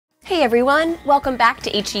Hey everyone, welcome back to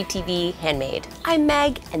HGTV Handmade. I'm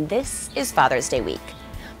Meg, and this is Father's Day week.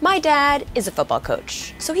 My dad is a football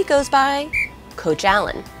coach, so he goes by Coach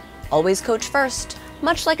Allen. Always coach first,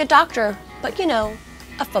 much like a doctor, but you know,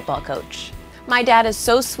 a football coach. My dad is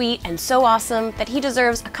so sweet and so awesome that he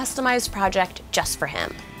deserves a customized project just for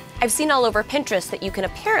him. I've seen all over Pinterest that you can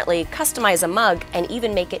apparently customize a mug and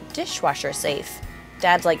even make it dishwasher safe.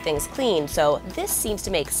 Dads like things clean, so this seems to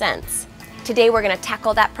make sense. Today we're gonna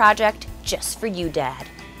tackle that project just for you, Dad.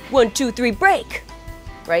 1, 2, 3, break!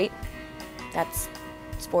 Right? That's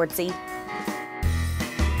sportsy.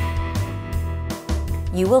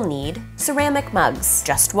 You will need ceramic mugs,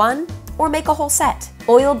 just one, or make a whole set.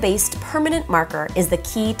 Oil-based permanent marker is the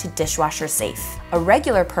key to dishwasher safe. A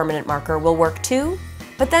regular permanent marker will work too,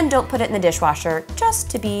 but then don't put it in the dishwasher just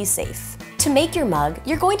to be safe. To make your mug,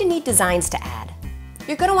 you're going to need designs to add.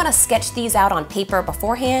 You're going to want to sketch these out on paper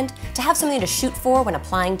beforehand to have something to shoot for when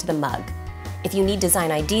applying to the mug. If you need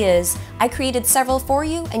design ideas, I created several for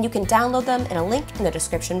you and you can download them in a link in the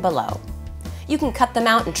description below. You can cut them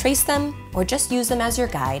out and trace them, or just use them as your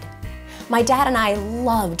guide. My dad and I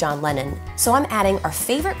love John Lennon, so I'm adding our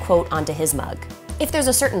favorite quote onto his mug. If there's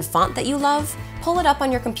a certain font that you love, pull it up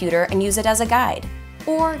on your computer and use it as a guide.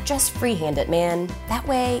 Or just freehand it, man. That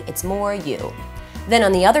way, it's more you. Then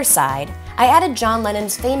on the other side, I added John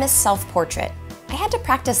Lennon's famous self-portrait. I had to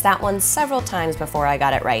practice that one several times before I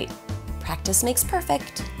got it right. Practice makes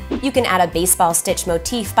perfect. You can add a baseball stitch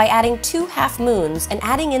motif by adding 2 half moons and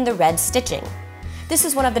adding in the red stitching. This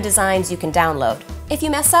is one of the designs you can download. If you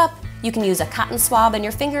mess up, you can use a cotton swab in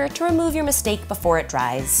your finger to remove your mistake before it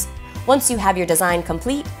dries. Once you have your design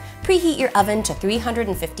complete, preheat your oven to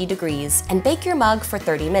 350 degrees and bake your mug for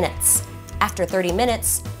 30 minutes. After 30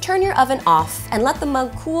 minutes, turn your oven off and let the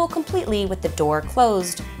mug cool completely with the door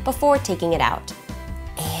closed before taking it out.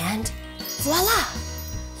 And voila!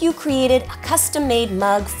 You created a custom-made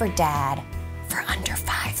mug for Dad for under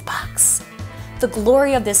 $5. The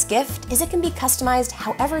glory of this gift is it can be customized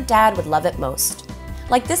however Dad would love it most.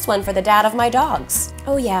 Like this one for the dad of my dogs.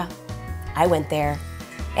 Oh yeah, I went there.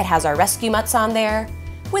 It has our rescue mutts on there,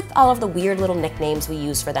 with all of the weird little nicknames we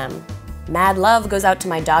use for them. Mad love goes out to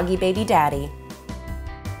my doggy baby daddy.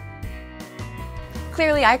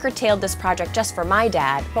 Clearly I curtailed this project just for my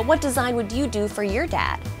dad, but what design would you do for your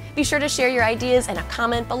dad? Be sure to share your ideas in a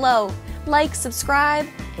comment below. Like, subscribe,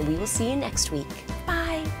 and we will see you next week.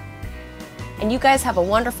 Bye! And you guys have a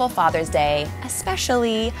wonderful Father's Day,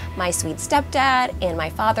 especially my sweet stepdad and my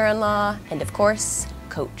father-in-law, and of course,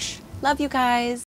 Coach. Love you guys!